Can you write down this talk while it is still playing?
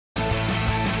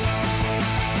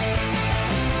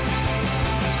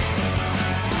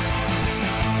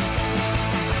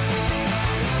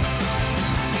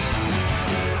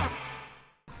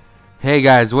Hey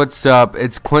guys, what's up?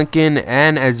 It's Quinkun,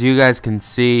 and as you guys can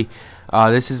see,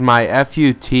 this is my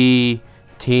FUT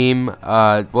team.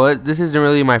 Well, this isn't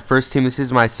really my first team. This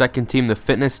is my second team, the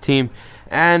fitness team.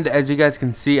 And as you guys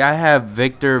can see, I have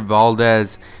Victor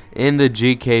Valdez in the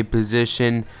GK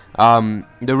position.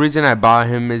 The reason I bought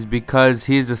him is because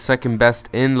he's the second best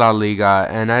in La Liga,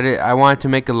 and I wanted to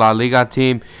make a La Liga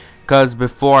team because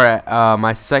before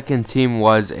my second team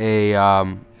was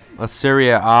a Serie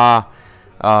A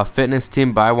fitness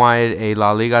team, but I wanted a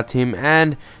La Liga team.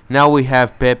 And now we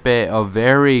have Pepe, a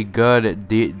very good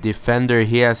defender.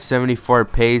 He has 74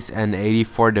 pace and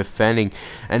 84 defending,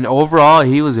 and overall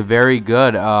he was very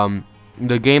good.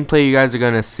 The gameplay you guys are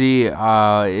gonna see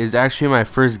is actually my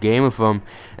first game with him.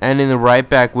 And in the right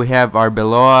back we have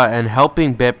Arbeloa, and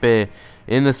helping Pepe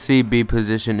in the CB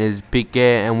position is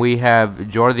Piqué, and we have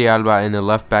Jordi Alba in the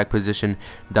left back position,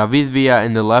 David Villa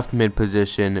in the left mid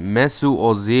position, Mesut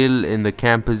Ozil in the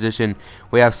cam position,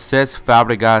 we have Cesc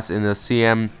Fabregas in the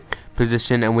CM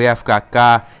position, and we have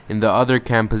Kaká in the other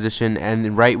cam position. And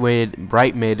in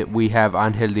right mid we have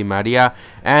Angel Di Maria,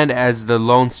 and as the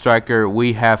lone striker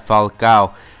we have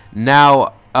Falcao.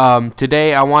 Now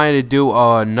today I wanted to do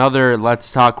another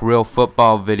Let's Talk Real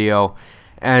Football video,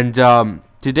 and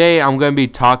today I'm going to be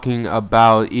talking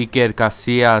about Iker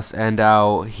Casillas and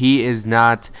how he is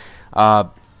not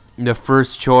the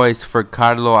first choice for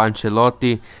Carlo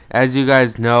Ancelotti. As you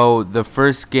guys know, the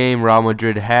first game Real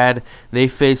Madrid had, they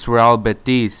faced Real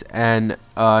Betis, and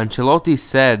Ancelotti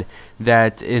said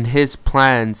that in his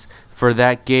plans for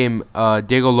that game,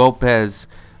 Diego Lopez,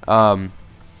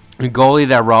 the goalie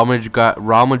that Real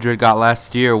Madrid got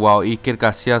last year while Iker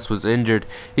Casillas was injured,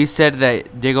 he said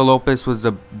that Diego Lopez was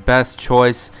the best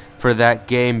choice for that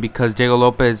game because Diego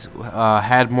Lopez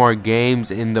had more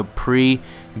games in the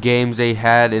pre-games they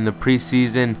had in the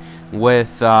preseason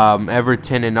with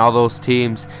Everton and all those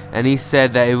teams, and he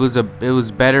said that it was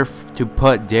better to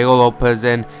put Diego Lopez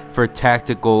in for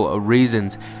tactical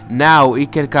reasons. Now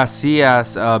Iker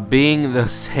Casillas, being the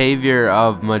savior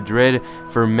of Madrid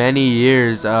for many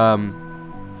years,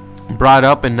 brought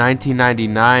up in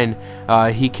 1999,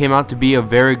 he came out to be a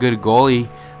very good goalie.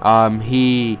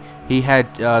 He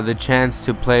had the chance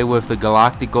to play with the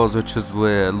Galacticos, which was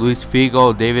with Luis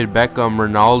Figo, David Beckham,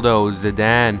 Ronaldo,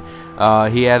 Zidane.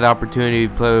 He had the opportunity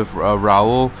to play with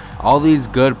Raul, all these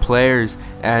good players,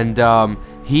 and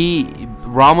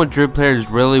Real Madrid players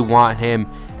really want him,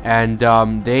 and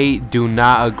they do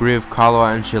not agree with Carlo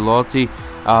Ancelotti.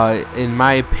 In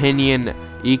my opinion,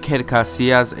 Iker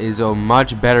Casillas is a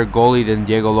much better goalie than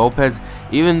Diego Lopez.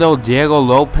 Even though Diego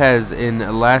Lopez in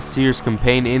last year's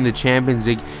campaign in the Champions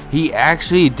League, he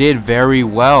actually did very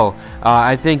well.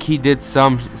 I think he did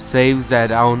some saves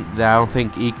that I don't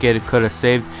think Iker could have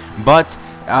saved, but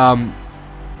Iker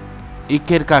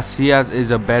Casillas is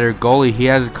a better goalie. He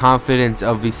has the confidence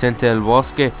of Vicente del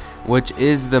Bosque, which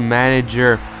is the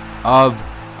manager of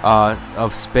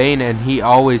Spain, and he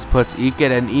always puts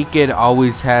Iker, and Iker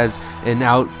always has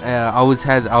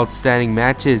outstanding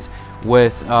matches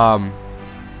with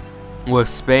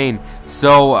Spain.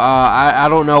 So I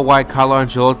don't know why Carlo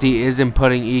Ancelotti isn't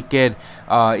putting Iker.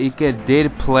 Iker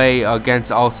did play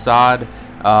against Al Sadd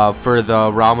for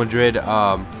the Real Madrid,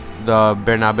 the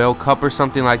Bernabeu Cup or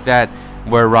something like that,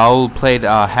 where Raul played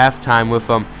halftime with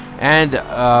him, and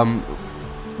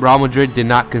Real Madrid did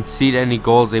not concede any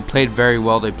goals. They played very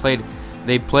well. They played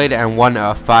and won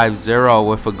 5-0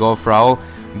 with a goal for Raul.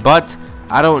 But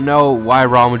I don't know why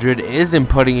Real Madrid isn't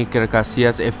putting Iker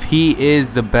Casillas if he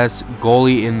is the best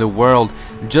goalie in the world.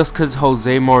 Just because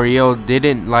Jose Mourinho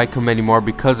didn't like him anymore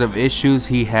because of issues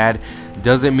he had,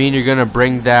 doesn't mean you're gonna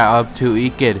bring that up to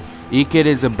Iker. Iker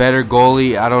is a better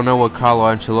goalie. I don't know what Carlo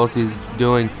Ancelotti is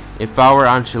doing. If I were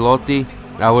Ancelotti,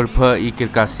 I would put Iker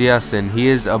Casillas in. He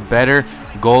is a better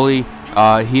goalie.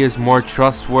 He is more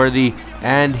trustworthy,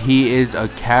 and he is a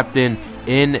captain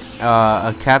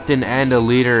and a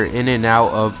leader in and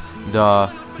out of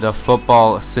the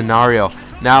football scenario.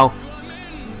 Now,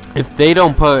 if they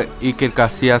don't put Iker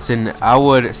Casillas in, I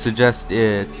would suggest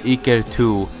Iker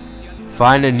to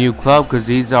find a new club, because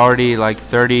he's already like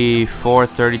 34,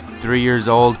 33 years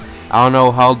old. I don't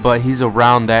know how old, but he's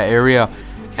around that area.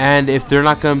 And if they're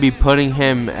not going to be putting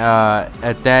him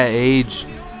at that age,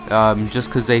 just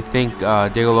because they think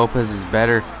Diego Lopez is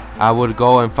better, I would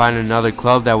go and find another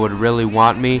club that would really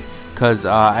want me, because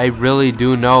I really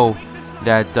do know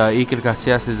that Iker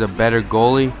Casillas is a better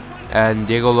goalie, and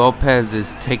Diego Lopez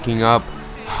is taking up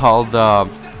all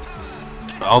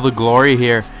the glory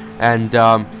here. And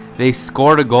they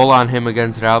scored a goal on him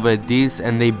against Real Betis,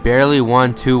 and they barely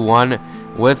won 2-1.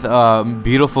 with a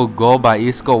beautiful goal by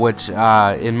Isco, which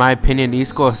in my opinion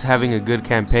Isco is having a good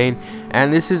campaign.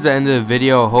 And this is the end of the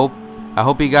video. I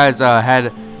hope you guys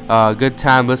had a good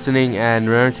time listening, and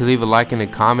remember to leave a like and a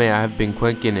comment. I have been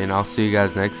Quinkun, and I'll see you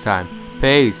guys next time.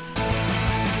 Peace.